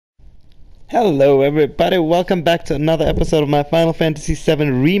Hello everybody, welcome back to another episode of my Final Fantasy VII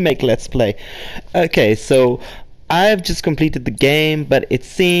Remake Let's Play. Okay, so I've just completed the game, but it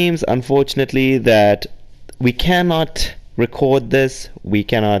seems, unfortunately, that we cannot record this, we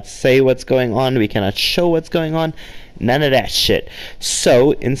cannot say what's going on, we cannot show what's going on, none of that shit.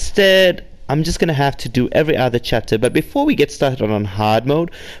 So, instead, I'm just going to have to do every other chapter. But before we get started on hard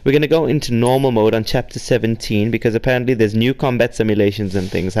mode, we're going to go into normal mode on chapter 17, because apparently there's new combat simulations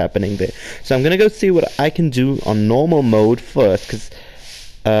and things happening there. So I'm going to go see what I can do on normal mode first, because,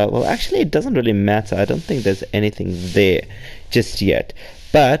 well, actually it doesn't really matter. I don't think there's anything there just yet.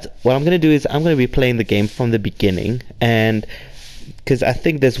 But what I'm going to do is I'm going to be playing the game from the beginning, and because I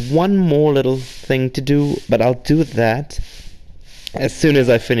think there's one more little thing to do, but I'll do that as soon as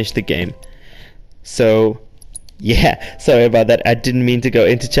I finish the game. So, yeah, sorry about that. I didn't mean to go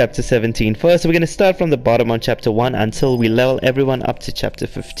into chapter 17 first. So we're going to start from the bottom on chapter 1 until we level everyone up to chapter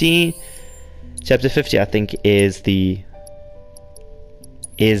 15. Chapter 50, I think, is the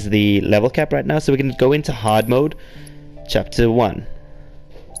level cap right now. So we're going to go into hard mode, chapter 1.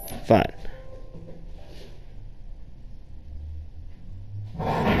 Fine.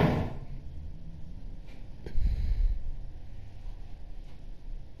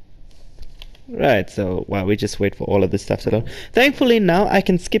 Right, so while we just wait for all of this stuff to load. Thankfully now I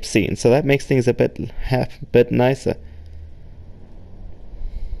can skip scenes, so that makes things a bit nicer.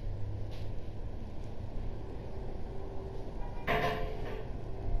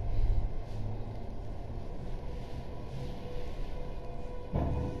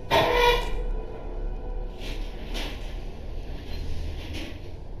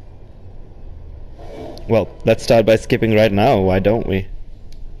 Well, let's start by skipping right now, why don't we?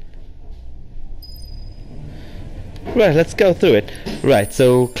 Right, let's go through it. Right,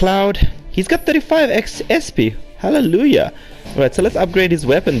 so Cloud, he's got 35 SP. Hallelujah. Right, so let's upgrade his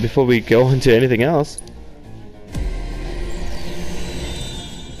weapon before we go on to anything else.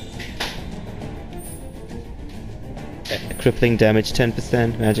 Crippling damage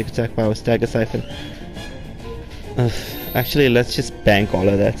 10%, magic attack power, stagger siphon. Actually, let's just bank all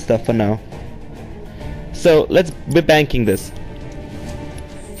of that stuff for now. So, we're banking this.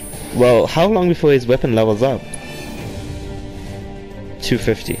 Well, how long before his weapon levels up?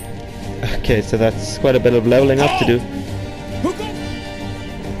 250. Okay, so that's quite a bit of leveling up to do.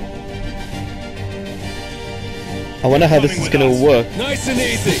 I wonder how this is gonna work. Nice and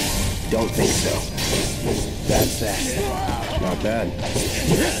easy. Don't think so. That's that. Not bad.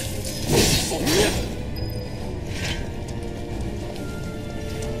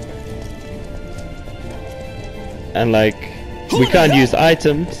 And like, we can't use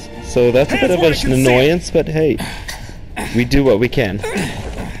items, so that's a bit of an annoyance, but hey, we do what we can.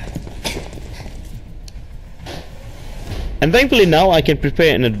 And thankfully now I can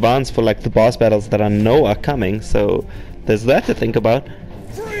prepare in advance for like the boss battles that I know are coming, so there's that to think about.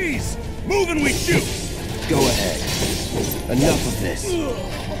 Freeze! Move and we shoot! Go ahead. Enough of this.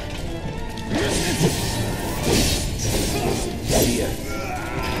 See ya.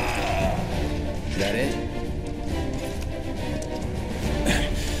 Is that it?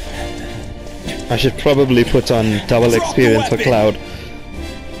 I should probably put on double experience for Cloud.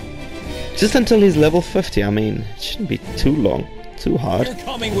 Just until he's level 50, I mean, it shouldn't be too long, too hard. You're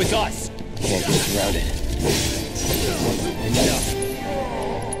coming with us! Can't get surrounded. Enough.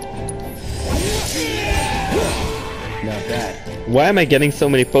 Not bad. Why am I getting so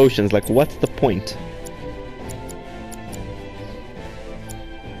many potions? Like, what's the point?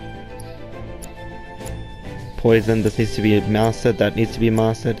 Poison, this needs to be mastered, that needs to be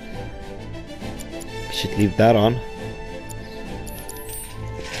mastered. Should leave that on.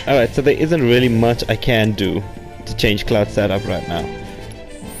 Alright, so there isn't really much I can do to change Cloud setup right now.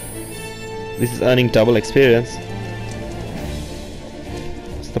 This is earning double experience.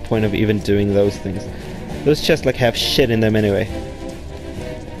 What's the point of even doing those things? Those chests like have shit in them anyway.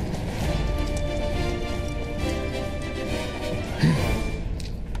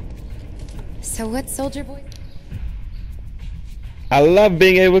 So what, Soldier Boy? I love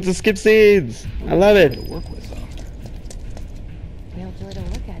being able to skip scenes! I love it! Work with them. Real joy to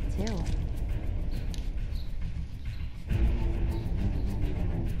look at, too.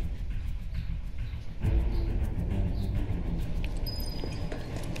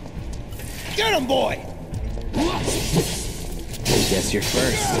 Get him, boy! Guess you're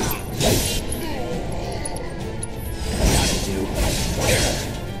first. Gotta do.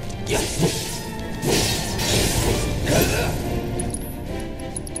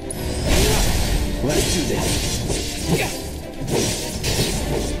 Let's do this.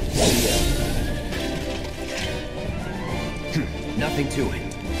 Nothing to it.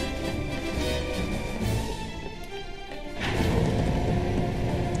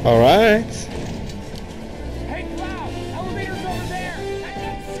 Alright. Hey, Cloud! Elevator's over there! Hang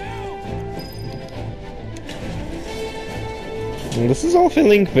up soon! This is all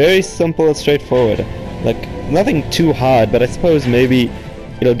feeling very simple and straightforward. Like, nothing too hard, but I suppose maybe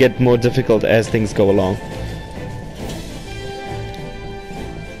it'll get more difficult as things go along.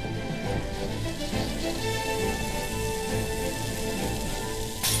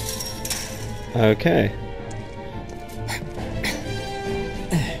 Okay.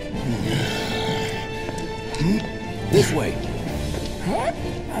 This way. Huh.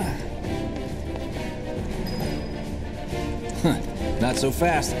 Not so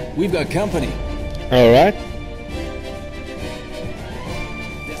fast. We've got company. Alright.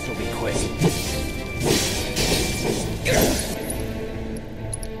 This'll be quick.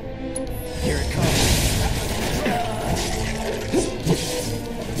 Here it comes.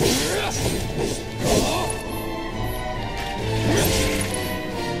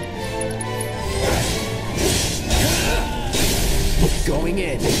 Going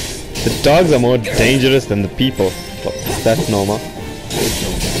in. The dogs are more dangerous than the people. Well, that's normal.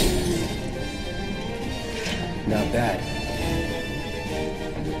 Not bad.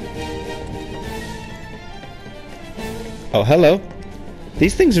 Oh, hello.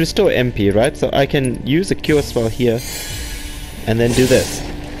 These things restore MP, right? So I can use a cure spell here and then do this.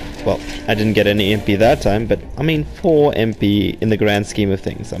 Well, I didn't get any MP that time, but I mean 4 MP in the grand scheme of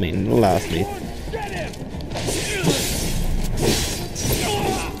things. I mean, it'll last me.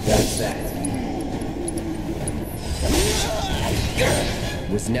 That's that.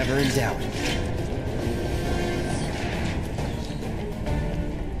 Was never in doubt.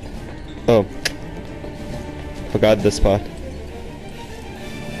 Oh. Forgot this part.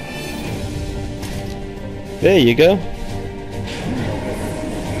 There you go.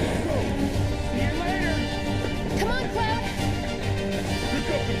 Come on, Cloud.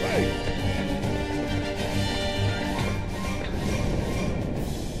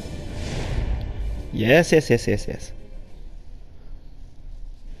 Yes, yes, yes, yes, yes.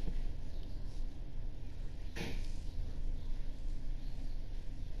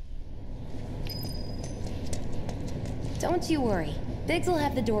 Don't you worry. Biggs will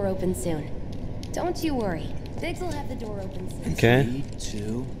have the door open soon. Don't you worry. Biggs will have the door open soon. Okay. 3,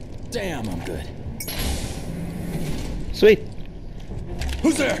 2. Damn, I'm good. Sweet.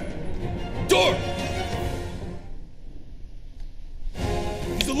 Who's there? Door!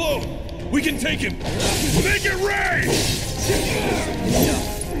 He's alone! We can take him! Make it rain!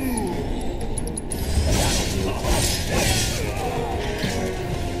 Enough.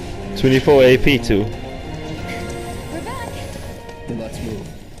 24 AP too. We're back. Let's move.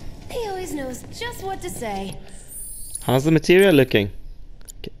 He always knows just what to say. How's the material looking?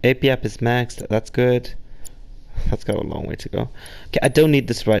 Okay, AP up is maxed. That's good. That's got a long way to go. Okay, I don't need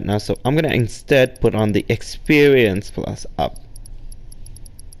this right now, so I'm gonna instead put on the experience plus up.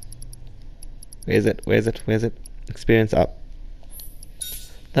 Where is it? Where is it? Where is it? Experience up.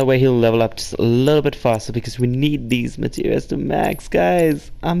 That way he'll level up just a little bit faster because we need these materials to max,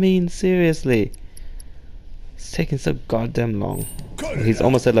 guys. I mean, seriously. It's taking so goddamn long. He's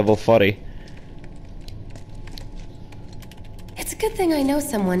almost at level 40. It's a good thing I know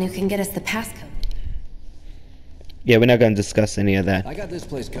someone who can get us the passcode. Yeah, we're not gonna discuss any of that. I got this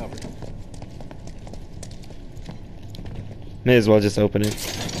place covered. May as well just open it.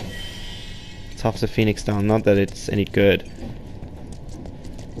 It's half the Phoenix down, not that it's any good.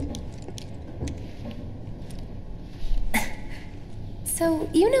 So,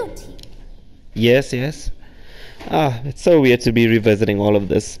 you know T. Yes, yes. Ah, it's so weird to be revisiting all of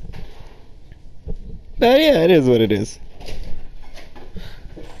this. But yeah, it is what it is.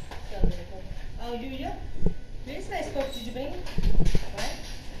 Oh, Julia, this I spoke to you, baby. What?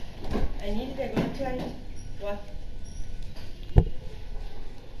 I needed a good client. What?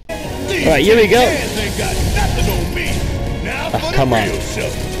 Alright, here we go. Hands ain't got nothing on me! Now for the come on. real show!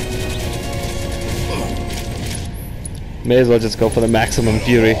 May as well just go for the maximum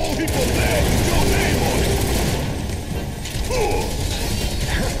fury. All people mad, your name on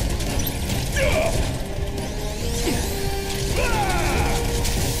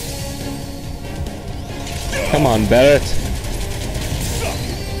it! Come on, Barrett.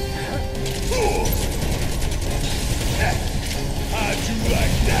 How'd you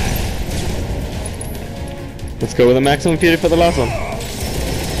like that? Let's go with the maximum fury for the last one.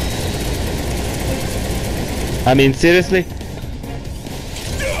 I mean, seriously?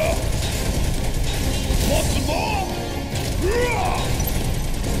 Want some more?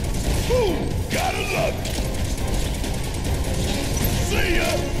 Ooh, gotta love it. See ya.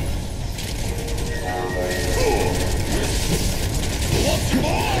 Want some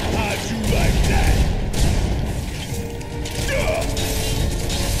more?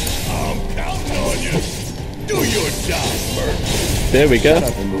 There we go. Shut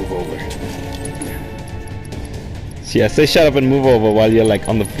up and move over. Yeah, say shut up and move over while you're like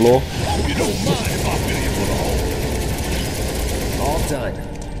on the floor. You don't mind if I fill you full of All done.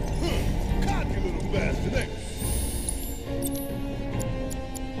 holes. Cocky little bastard, ain't you?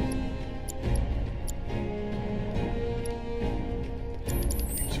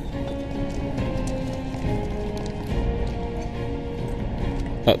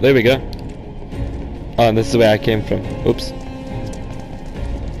 Oh, there we go. Oh, and this is where I came from. Oops.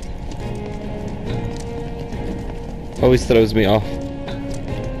 Always throws me off.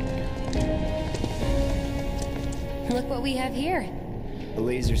 Look what we have here. A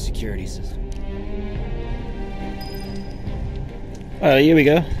laser security system. Here we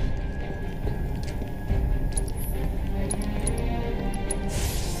go.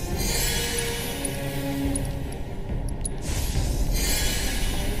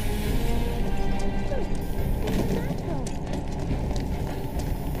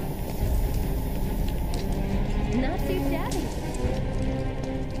 Not too shabby.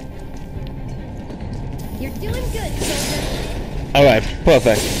 You're doing good, soldier. Alright,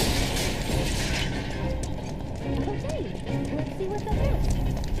 perfect. Okay, let's see what's up next.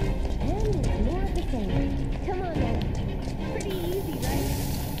 And it's more of the same. Come on now. Pretty easy, right?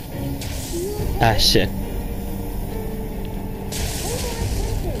 You okay? Ah, shit. Pay more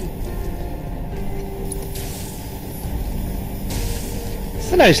attention.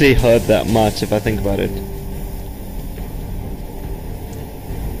 Doesn't actually hurt that much if I think about it.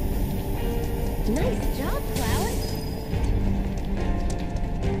 Nice job, Cloud.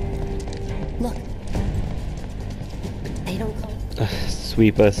 Look. They don't call.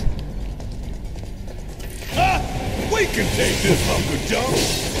 Sweepers. Ah! We can take this hunk of junk.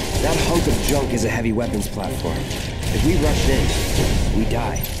 That hunk of junk is a heavy weapons platform. If we rush in, we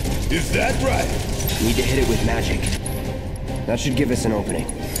die. Is that right? Need to hit it with magic. That should give us an opening.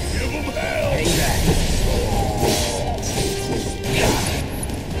 Give 'em hell. Hang back.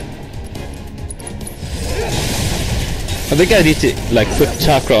 I think I need to like put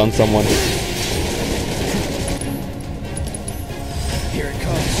chakra on someone. Here it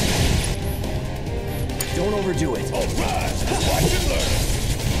comes. Don't overdo it. All right. Watch and learn.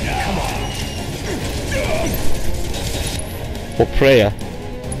 Come on. For prayer.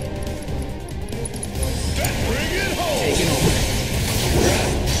 Bring it home. Take it over.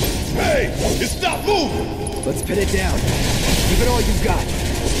 Hey, stop moving. Let's pin it down. Give it all you've got.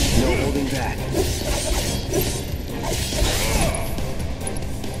 No holding back.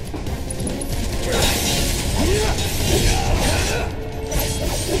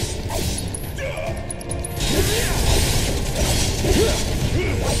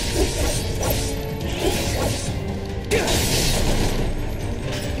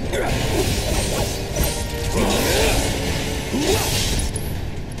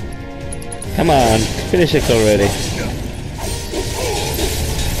 Come on, finish it already.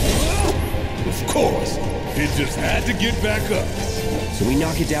 Of course. It just had to get back up. So we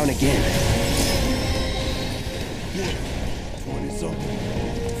knock it down again. 20-something.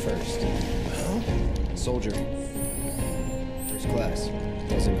 First. Soldier. First class.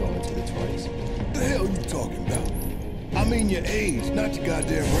 Doesn't go into the 20s. What the hell you talking about? I mean your age, not your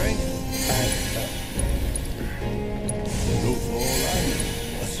goddamn rank. No, for all I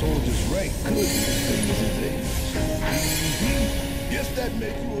know, a soldier's rank could be the same as his age. Guess that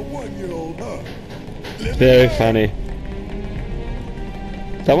make you a 1-year-old, huh? Living Very life. funny.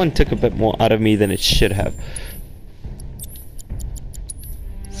 That one took a bit more out of me than it should have.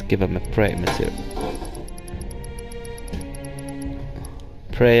 Let's give him a prayer material.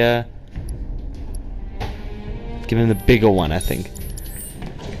 Prayer. Give him the bigger one, I think.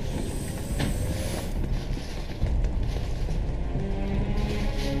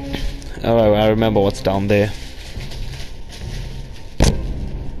 Oh, I remember what's down there.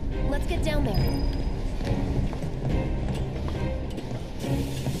 Let's get down there.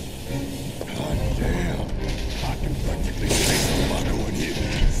 God damn. I can practically taste the tobacco in here.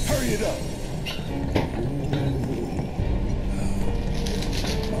 Hurry it up.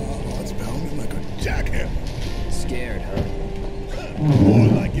 My heart's pounding like a jackhammer. Scared, huh? More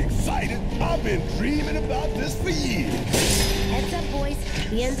like excited. I've been dreaming about this for years. Heads up, boys.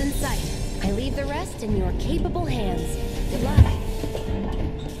 The end's in sight. I leave the rest in your capable hands. Good luck.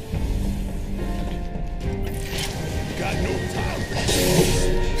 Got no time for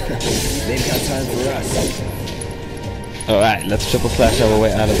this. They've got time for us. Alright, let's triple slash our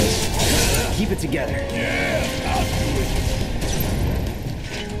way out of this. Keep it together. Yeah, I'll do it.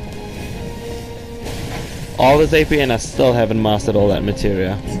 All this AP and I still haven't mastered all that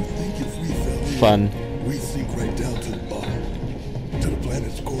materia. You think if we fell in, Fun. we'd sink right down to the bottom?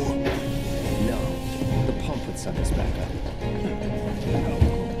 its core? No, the pump would suck us back up.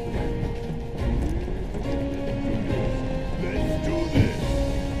 Let's do this.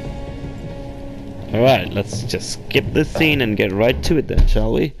 Alright, let's just skip this scene and get right to it then,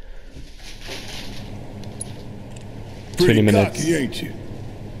 shall we? 20 Pretty minutes. cocky, ain't you?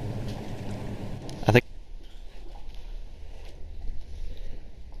 I think.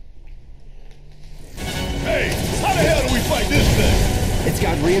 Hey, how the hell do we fight this thing? It's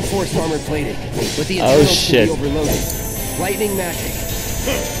got reinforced armor plating, but the Oh, internals shit. can be overloaded. Lightning magic.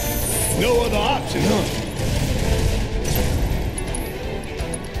 No other option, huh?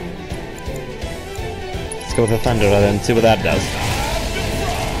 Let's go with the Thunderer then, see what that does.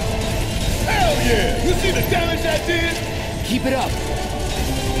 Hell yeah! You see the damage I did? Keep it up.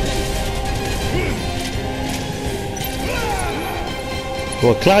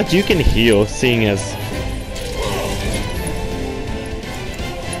 Well, Cloud, you can heal, seeing as.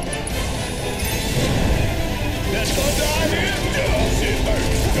 That thunder I hear? Oh, shit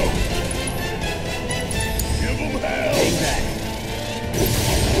hurts. Go. Give him hell. Take that.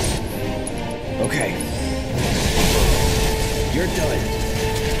 Okay. You're done.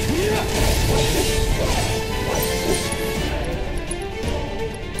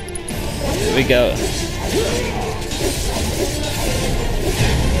 Here we go.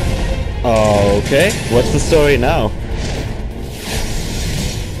 Okay, what's the story now?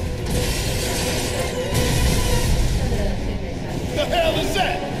 The hell is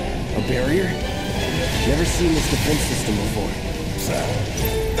that? A barrier? Never seen this defense system before.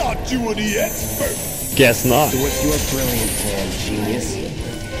 Thought you were the expert. Guess not. So what's your brilliant plan, genius?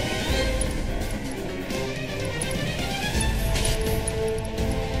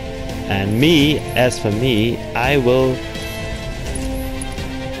 And me, as for me, I will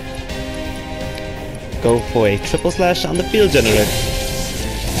go for a triple slash on the field generator.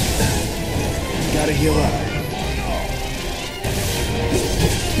 Gotta heal up.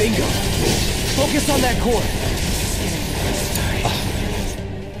 Bingo! Focus on that core.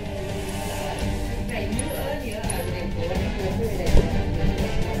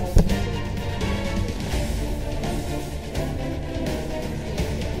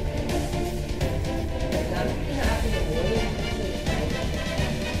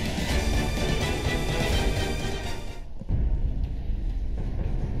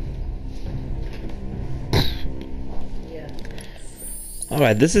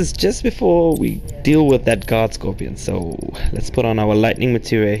 Alright, this is just before we deal with that guard scorpion, so let's put on our lightning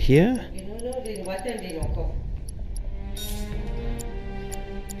material here.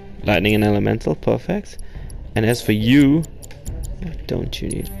 Lightning and elemental, perfect. And as for you, what don't you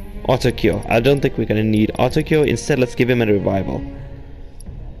need? Auto cure. I don't think we're gonna need auto cure. Instead, let's give him a revival.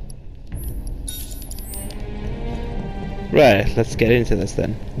 Right, let's get into this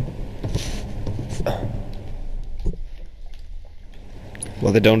then.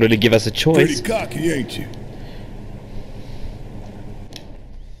 Well, they don't really give us a choice. Pretty cocky, ain't you?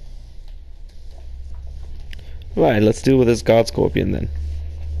 Right, let's deal with this guard scorpion then.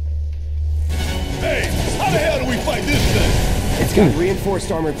 Hey, how the hell do we fight this thing? It's got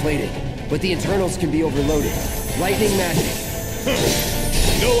reinforced armor plating, but the internals can be overloaded. Lightning magic.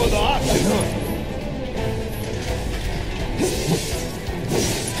 No other option, huh?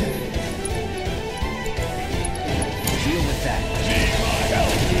 Deal with that. Need my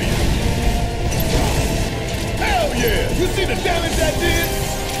help, do you? Hell yeah! You see the damage I did?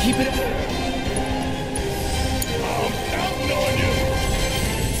 Keep it up. I'm counting on you.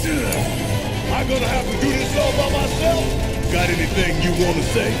 I'm gonna have to do this all by myself? Got anything you want to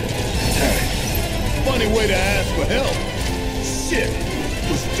say? Funny way to ask for help. Shit,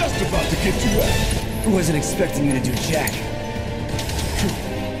 was just about to get you out. Wasn't expecting you to do jack.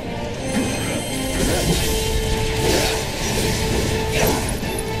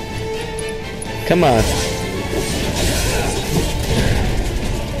 Come on.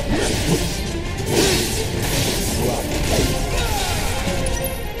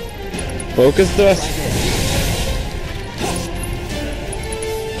 Focus thrust.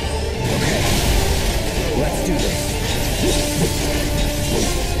 Let's do this.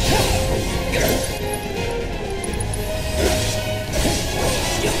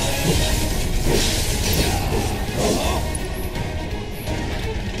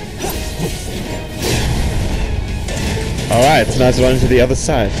 Alright, so now it's running to the other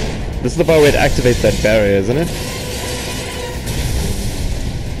side. This is the part where it activates that barrier, isn't it?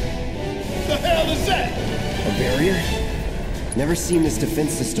 The hell is that? A barrier? Never seen this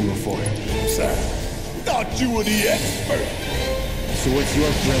defense system before. Thought you were the expert. So what's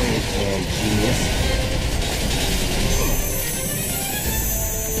your brilliant plan, genius?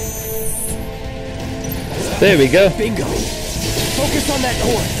 There we go. Bingo. Focus on that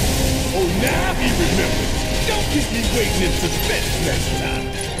horse. Oh, now he remembers. Don't keep me waiting in suspense next time.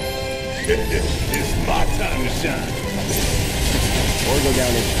 It's my time to shine. Or go down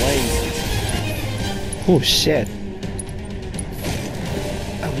in flames. Oh shit.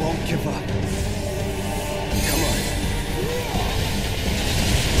 I won't give up. Come on.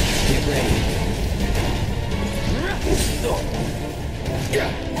 Get ready.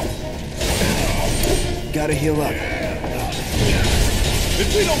 Gotta heal up. If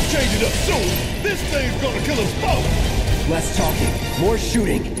we don't change it up soon, this thing's gonna kill us both. Less talking, more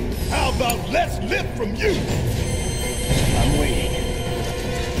shooting. How about less lip from you? I'm waiting.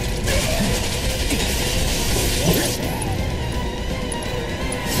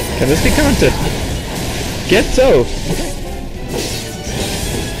 Can this be counted? Get so.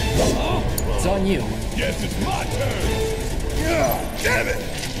 It's on you. Guess it's my turn. Damn it!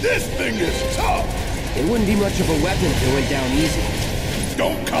 This thing is tough. It wouldn't be much of a weapon if it went down easy.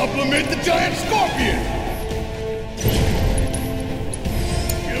 Don't compliment the giant scorpion.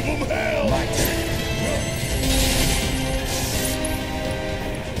 Give him hell. My turn.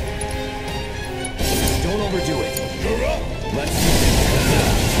 Don't overdo it. You're up. Let's do this.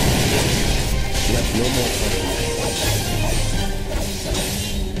 Left no more playing.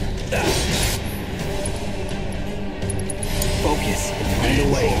 Focus. On the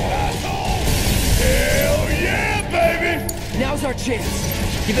way. Hell yeah, baby! Now's our chance.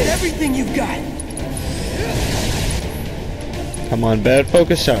 Give it everything you've got. Come on, Barrett,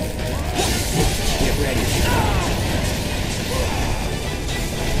 focus shot. Get ready.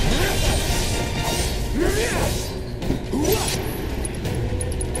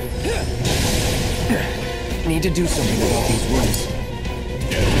 Need to do something about these wounds.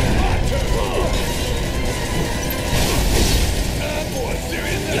 Boy,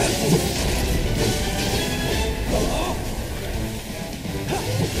 serious.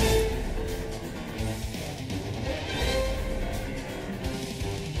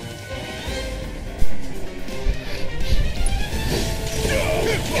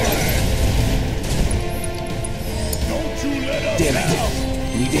 Don't you let us Damn out. it.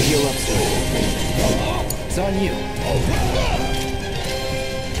 Need to heal up soon. It's on you.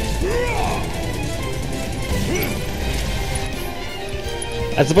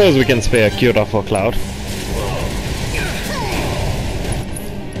 I suppose we can spare Kyura for Cloud.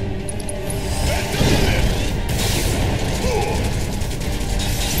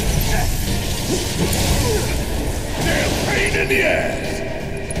 Damn pain in the ass.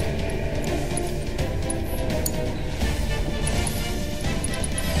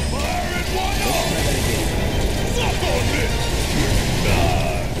 Fire in one arm. Suck on this.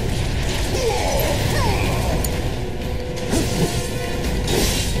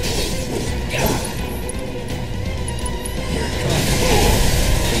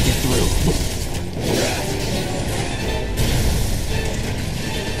 Think it through.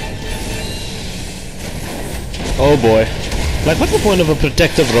 Oh boy. Like, what's the point of a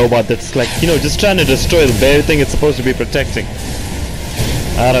protective robot that's like, you know, just trying to destroy the very thing it's supposed to be protecting?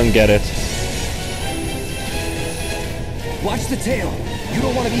 I don't get it. Watch the tail. You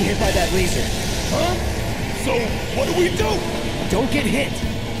don't want to be hit by that laser. Huh? So, what do we do? Don't get hit.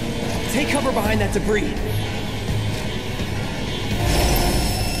 Take cover behind that debris.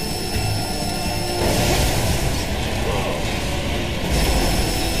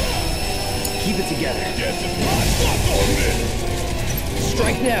 Keep it together. Guess it's my suck on this.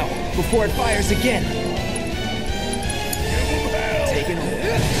 Strike now, before it fires again. Give him hell. Taking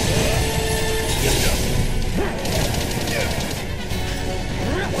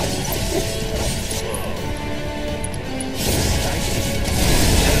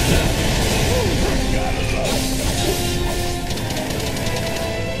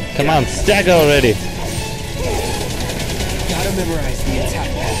Come on, stagger already. Gotta memorize the attack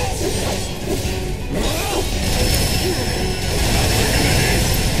paths.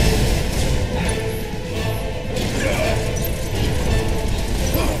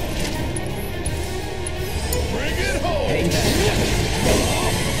 Bring it home. Hang back.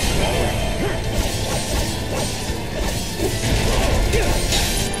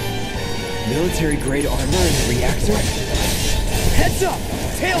 Military-grade armor and a reactor? Heads up!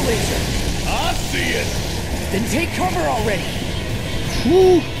 Tail laser! I see it. Then take cover already!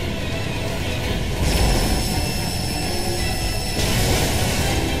 Woo.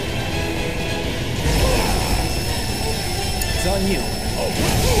 It's on you.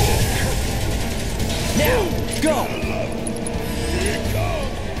 Now, go!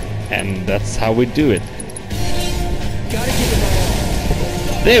 And that's how we do it. Gotta give it my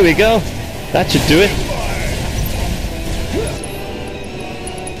all. There we go. That should do it.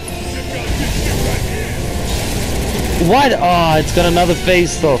 What? Oh, it's got another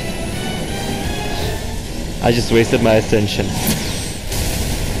face though. I just wasted my ascension.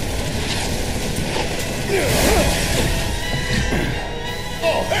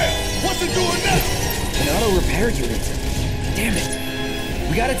 Oh, hell! What's it doing now? An auto repair unit. Damn it.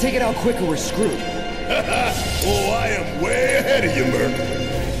 We gotta take it out quick or we're screwed. Oh, I am way ahead of you, Merc.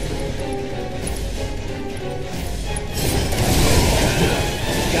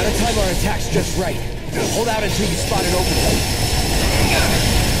 Gotta time our attacks just right. Hold out until you spot an opening.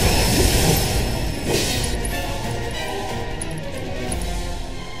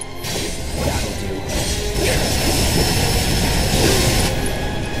 That'll do.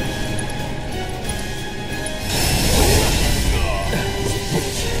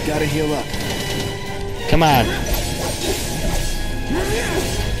 Gotta heal up. Come on.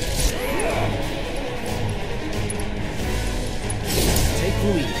 Take the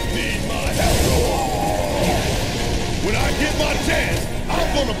lead. Need my help. When I get my chance, I'm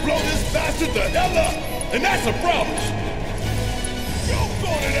gonna blow this bastard the hell up. And that's a promise. Go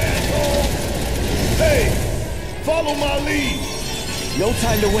on it, asshole. Hey, follow my lead. No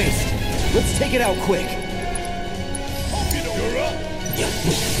time to waste. Let's take it out quick. Hope you don't. You're up.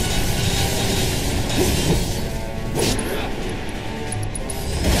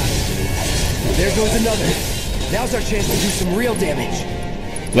 There goes another. Now's our chance to do some real damage.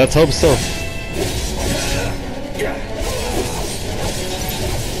 Let's hope so.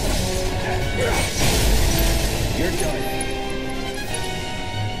 You're done.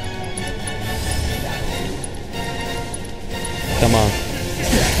 Come on.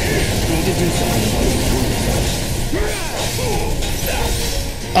 Need to do something about these wounds.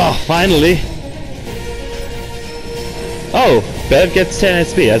 Oh, finally. Oh, Barrett gets 10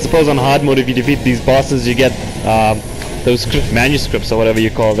 SP. I suppose on hard mode if you defeat these bosses you get those manuscripts or whatever you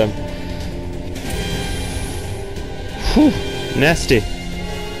call them. Whew, nasty.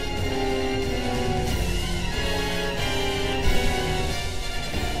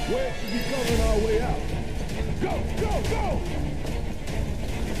 Where should be covering our way out? Go, go, go!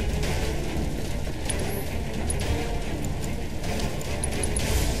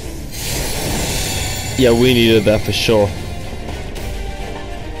 Yeah, we needed that for sure.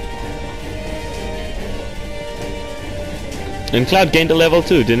 And Cloud gained a level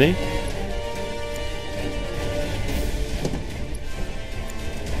too, didn't he?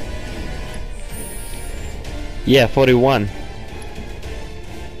 Yeah, 41.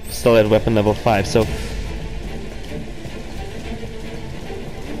 Still at weapon level 5, so...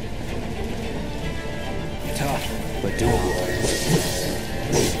 Tough, but doable.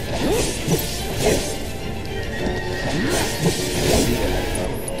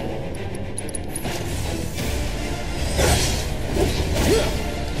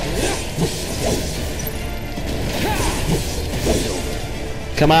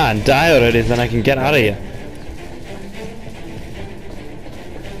 Come on, die already, then I can get out of here.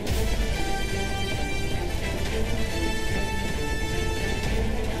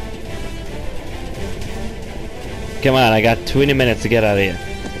 Come on, I got 20 minutes to get out of here.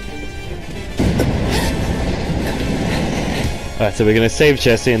 Alright, so we're gonna save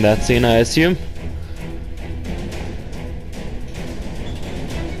Jesse in that scene, I assume.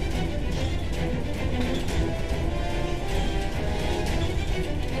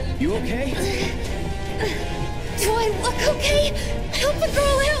 You okay? Do I look okay? Help the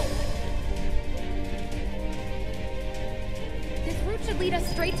girl out! This route should lead us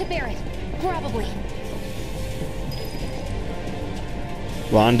straight to Barrett. Probably.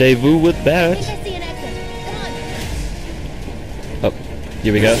 Rendezvous with I Barrett. think I see an exit. Come on. Oh,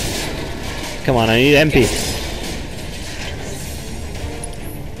 here we go. Come on, I need MP.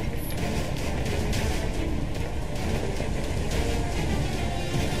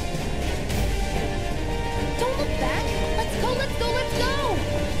 Don't look back. Let's go, let's go, let's go!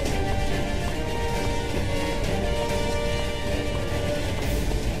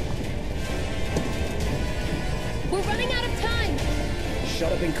 We're running out of time.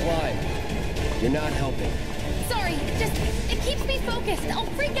 Shut up and climb. You're not helping. Sorry, it keeps me focused. I'll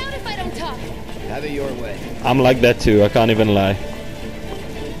freak out if I don't talk. Have it your way. I'm like that too, I can't even lie.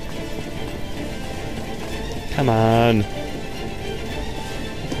 Come on.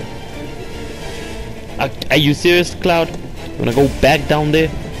 Are you serious, Cloud? You wanna go back down there?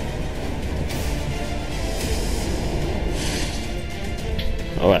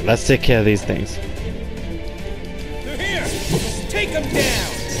 Alright, let's take care of these things. They're here! Take them down!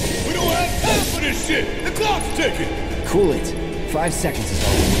 We don't have time for this shit! The clock's ticking! Cool it. 5 seconds is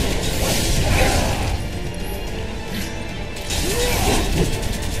all we need.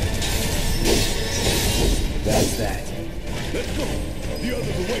 That's that. Let's go. The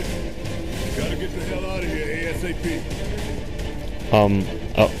others are waiting. Gotta get the hell out of here ASAP.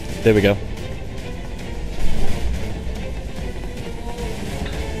 Oh, there we go.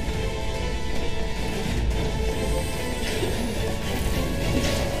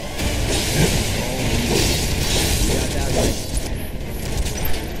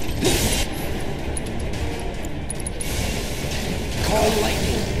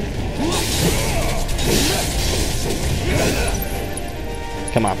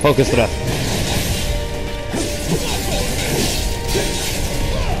 Come on, focus thrust.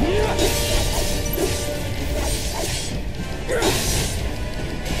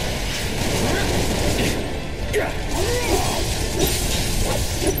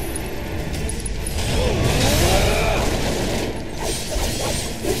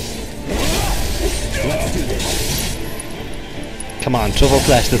 Come on, triple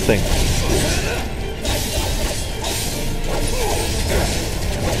flash this thing.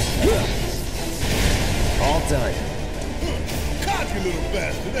 All done. Cocky little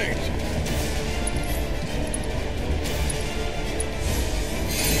bastard, ain't you?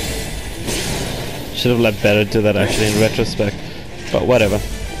 Should have let better do that actually in retrospect, but whatever.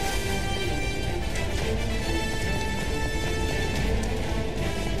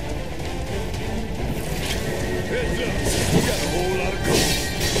 Heads up. We got a whole lot of coke.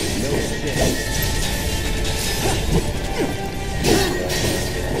 No shit.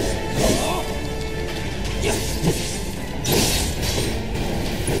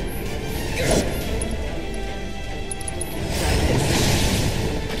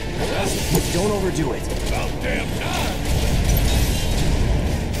 Don't overdo it. About damn time.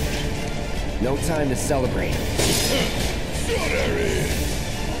 No time to celebrate. Sure there is.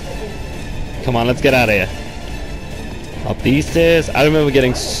 Come on, let's get out of here. Up these stairs. I remember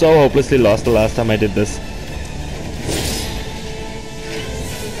getting so hopelessly lost the last time I did this.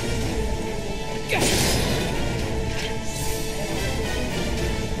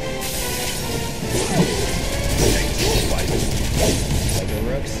 Like a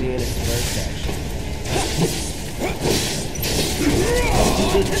rook seeing its first action.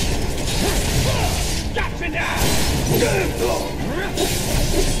 Gotcha now.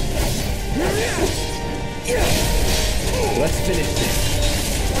 Let's finish this.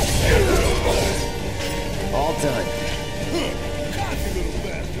 All done. Cocky little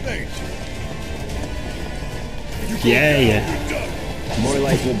bastard, ain't you? Yeah, yeah. We're done. More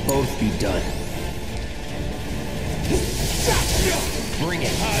like we'll both be done. Bring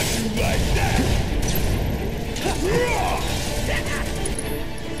it. How'd you like that?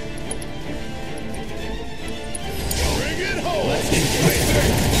 Bring it home. Let's do this.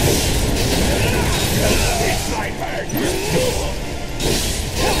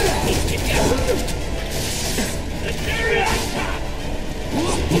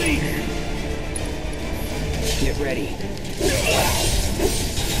 Get ready.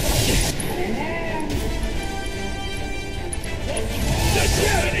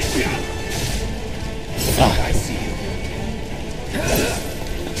 I see you.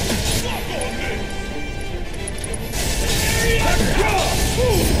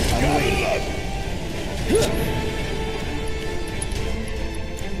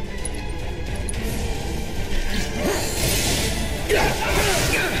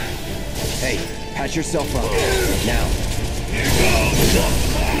 Hey, patch yourself up. Now.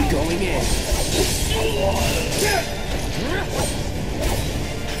 Going in.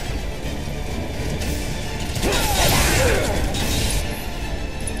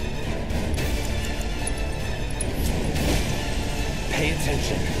 Pay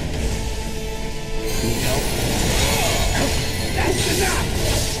attention. Need help? That's enough!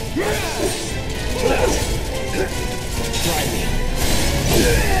 Try me.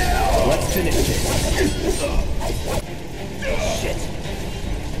 Let's finish this. Shit.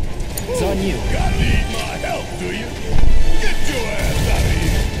 It's on you. Gotta need my help, do you? Get your ass out of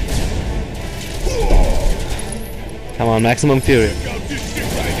here. Come on, maximum fury. Got this shit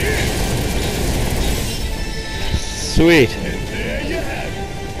right here. Sweet. And there you have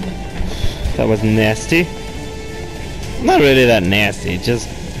it. That was nasty. Not really that nasty, just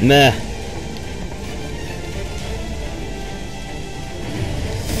meh.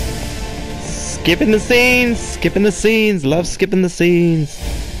 Skipping the scenes, love skipping the scenes.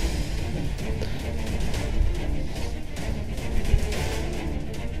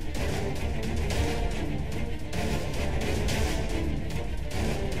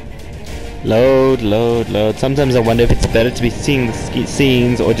 Load, load, load. Sometimes I wonder if it's better to be seeing the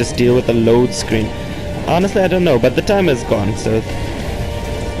scenes or just deal with the load screen. Honestly, I don't know, but the timer's gone, so...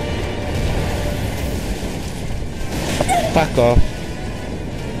 Fuck off.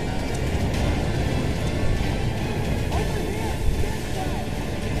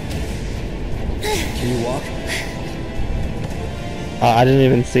 Can you walk? I didn't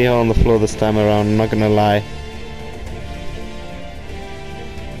even see her on the floor this time around, I'm not gonna lie.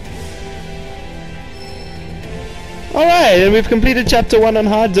 Alright, and we've completed chapter 1 on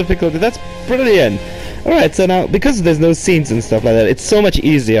hard difficulty. That's brilliant. Alright, so now, because there's no scenes and stuff like that, it's so much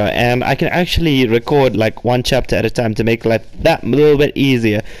easier, and I can actually record like one chapter at a time to make life that little bit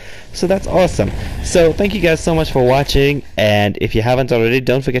easier. So that's awesome. So thank you guys so much for watching, and if you haven't already,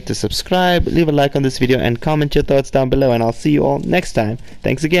 don't forget to subscribe, leave a like on this video, and comment your thoughts down below, and I'll see you all next time.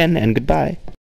 Thanks again, and goodbye.